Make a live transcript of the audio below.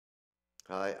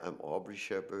Hi, I'm Aubrey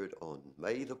Shepherd on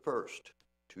May the 1st,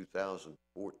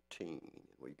 2014.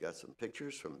 We got some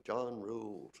pictures from John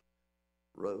Rule's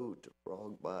Road to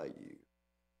Frog Bayou.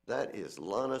 That is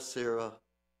Lonicera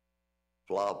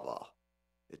flava.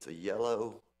 It's a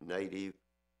yellow, native,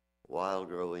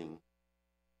 wild-growing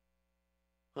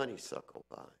honeysuckle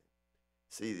vine.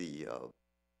 See,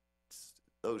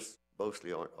 those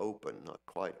mostly aren't open, not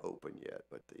quite open yet,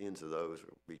 but the ends of those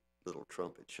will be little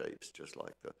trumpet shapes, just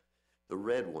like the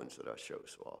red ones that I show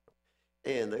so often.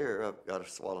 And there I've got a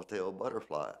swallowtail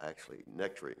butterfly actually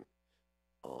nectaring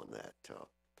on that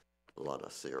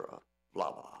Lonicera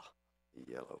flava,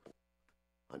 yellow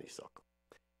honeysuckle.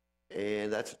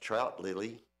 And that's a trout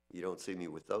lily. You don't see me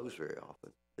with those very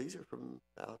often. These are from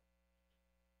out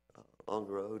along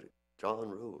the road at John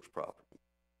Rule's property.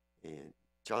 And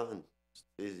John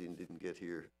busy and didn't get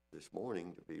here this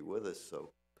morning to be with us,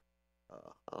 so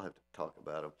I'll have to talk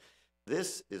about them.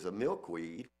 This is a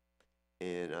milkweed,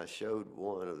 and I showed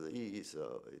one of these.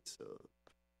 It's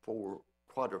four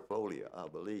quadrifolia, I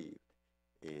believe,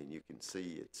 and you can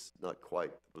see it's not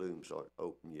quite, the blooms aren't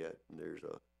open yet, and there's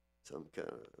some kind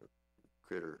of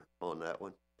critter on that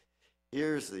one.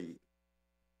 Here's the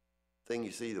thing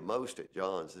you see the most at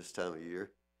John's this time of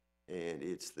year, and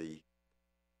it's the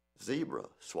zebra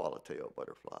swallowtail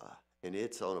butterfly, and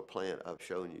it's on a plant I've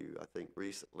shown you, I think,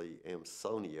 recently,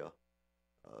 Amsonia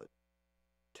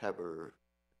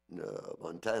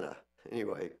Montana.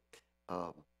 Anyway,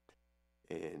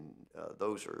 and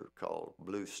those are called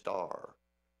blue star,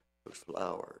 those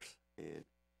flowers. And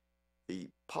the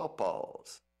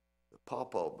pawpaws, the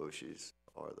pawpaw bushes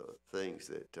are the things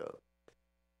that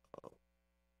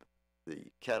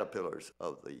the caterpillars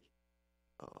of the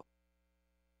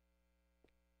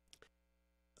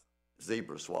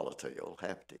zebra swallowtail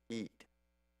have to eat.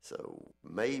 So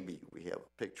maybe we have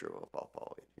a picture of a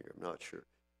pawpaw in here. I'm not sure.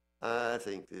 I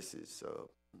think this is,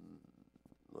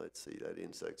 let's see, that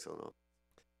insect's on a,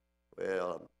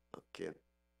 well, I can't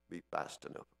be fast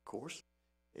enough, of course.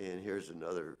 And here's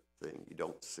another thing you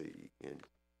don't see in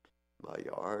my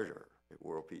yard or at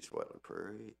World Peace Wetland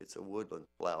Prairie. It's a woodland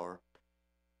flower,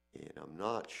 and I'm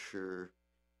not sure,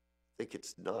 I think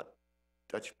it's not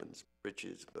Dutchman's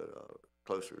breeches, but a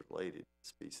closer related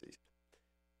species.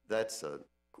 That's, of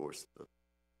course, the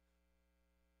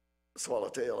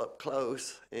swallowtail up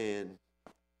close, and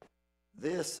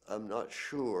this I'm not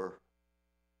sure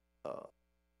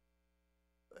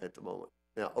at the moment.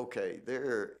 Now, okay,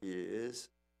 there is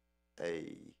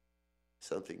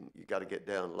something you got to get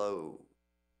down low.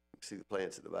 You can see the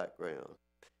plants in the background.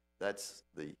 That's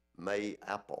the May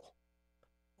apple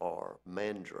or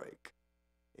mandrake,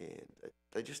 and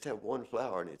they just have one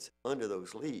flower, and it's under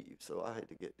those leaves. So I had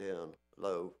to get down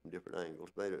low from different angles,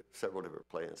 made several different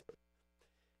plants,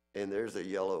 and there's a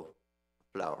yellow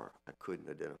flower I couldn't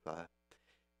identify.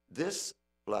 This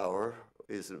flower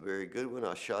isn't a very good one.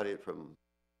 I shot it from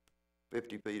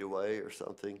 50 feet away or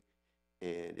something,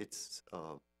 and it's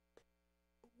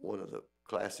one of the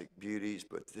classic beauties,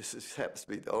 but this happens to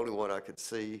be the only one I could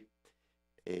see,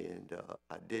 and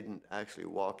I didn't actually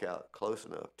walk out close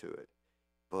enough to it.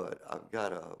 But I've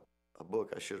got a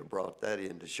book. I should have brought that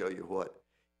in to show you what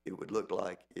it would look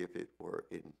like if it were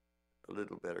in a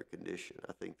little better condition.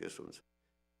 I think this one's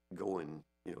going,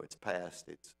 it's past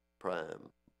its prime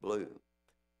bloom,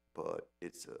 but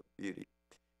it's a beauty.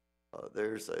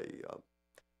 There's a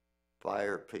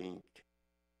fire pink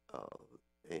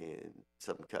and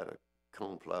some kind of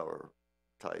coneflower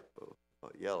type of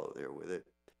yellow there with it,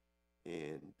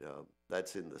 and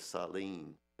that's in the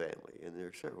Silene family, and there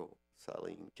are several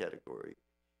Silene category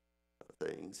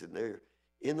things, and they're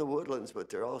in the woodlands, but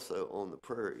they're also on the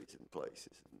prairies in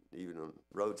places, and even on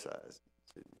roadsides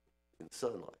in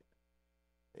sunlight.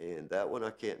 And that one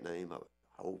I can't name. I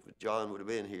hope John would have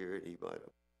been here, and he might have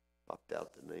popped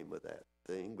out the name of that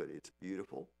thing, but it's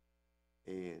beautiful.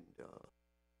 And,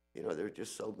 there are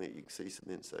just so many. You can see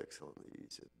some insects on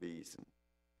these, bees and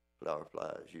flower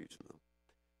flies using them.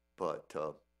 But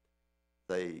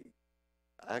they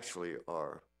actually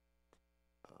are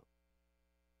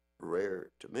rare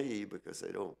to me because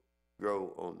they don't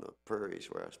grow on the prairies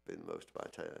where I spend most of my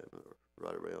time, or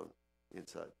right around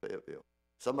inside Fayetteville.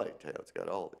 Somebody in town's got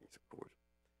all these, of course.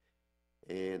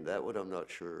 And that one I'm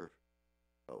not sure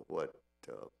what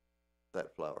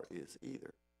that flower is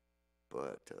either.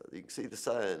 But you can see the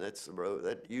sign. That's the road.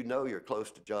 That you're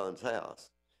close to John's house.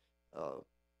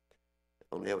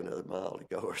 Only have another mile to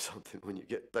go or something when you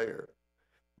get there.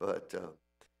 But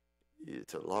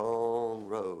it's a long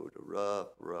road, a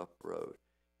rough road.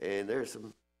 And there's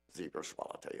some zebra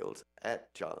swallowtails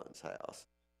at John's house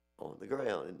on the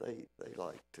ground, and they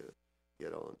like to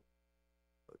get on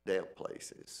damp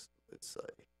places, let's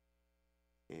say.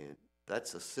 And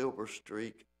that's a silver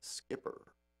streak skipper.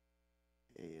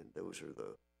 And those are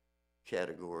the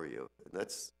category of, and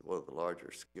that's one of the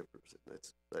larger skippers, and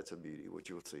that's a beauty, which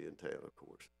you'll see in town, of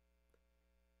course.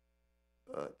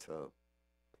 But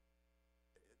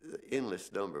the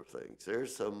endless number of things.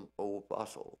 There's some old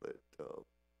fossil that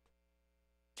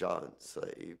John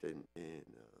saved and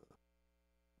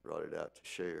brought it out to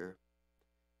share.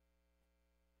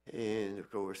 And of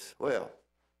course, well,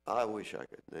 I wish I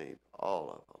could name all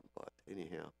of them, but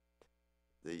anyhow,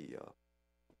 the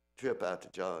trip out to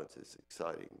John's is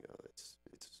exciting. It's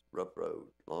rough road,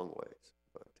 long ways,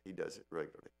 but he does it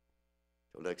regularly.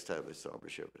 So next time, Mr. Aubrey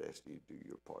Shepherd asks you to do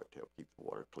your part to help keep the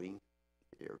water clean,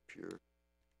 the air pure,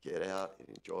 get out and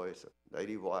enjoy some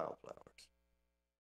native wildflowers.